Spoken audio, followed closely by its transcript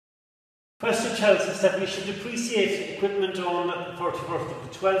Question tells us that we should depreciate equipment owned at the 31st of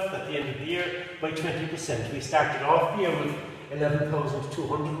the 12th at the end of the year by 20%. We started off the year with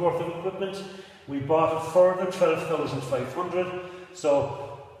 11,200 worth of equipment. We bought a further 12,500.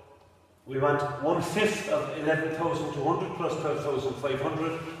 So we want 1/5 of 11,200 plus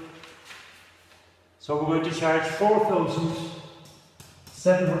 12,500. So we're going to charge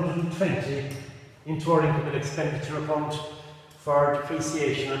 4,720 into our income and expenditure account for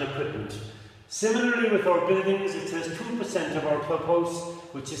depreciation on equipment. Similarly with our buildings, it says 2% of our clubhouse,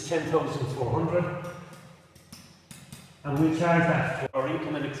 which is 10,400, and we charge that to our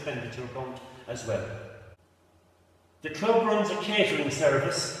income and expenditure account as well. The club runs a catering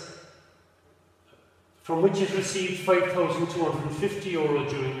service from which it received €5,250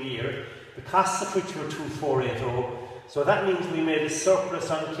 during the year, the costs of which were 2,480, so that means we made a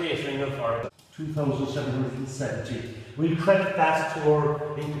surplus on catering of our 2,770. We'll credit that to our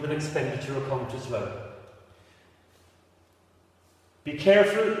income and expenditure account as well. Be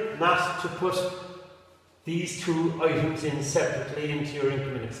careful not to put these two items in separately into your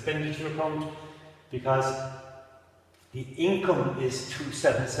income and expenditure account, because the income is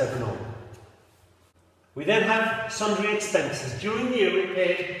 2,770. We then have sundry expenses. During the year we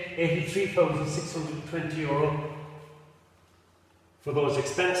paid €83,620 for those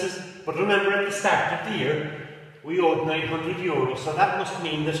expenses, but remember at the start of the year we owed €900, so that must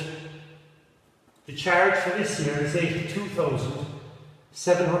mean that the charge for this year is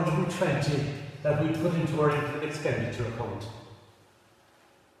 82,720 that we put into our income and expenditure account.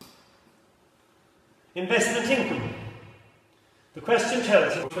 Investment income. The question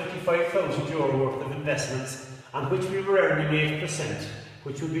tells us €25,000 worth of investments on which we were earning 8%,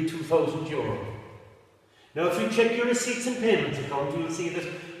 which would be €2,000. Now if you check your receipts and payments account, you'll see that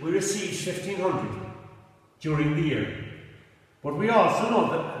we received 1,500 during the year. But we also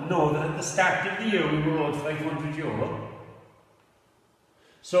know that at the start of the year we were owed €500.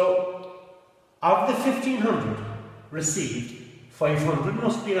 So of the 1,500 received, 500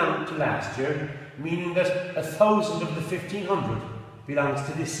 must belong to last year, meaning that 1,000 of the 1,500 belongs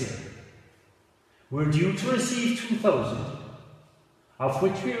to this year. We're due to receive 2,000, of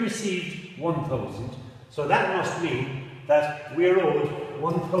which we received 1,000, so that must mean that we're owed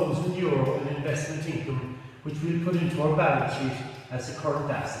 €1,000 in investment income, which we'll put into our balance sheet as a current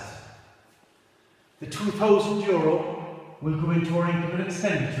asset. The €2,000 will go into our income and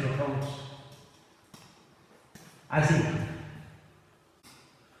expenditure account as income.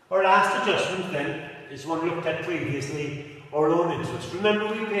 Our last adjustment then is one looked at previously, our loan interest. Remember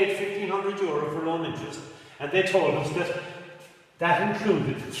we paid €1,500 for loan interest, and they told us that that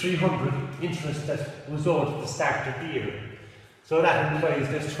included 300 interest that was owed at the start of the year. So that implies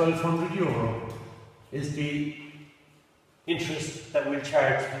that €1,200 is the interest that we'll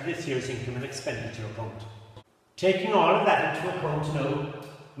charge for this year's income and expenditure account. Taking all of that into account now,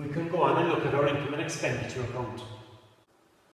 we can go on and look at our income and expenditure account.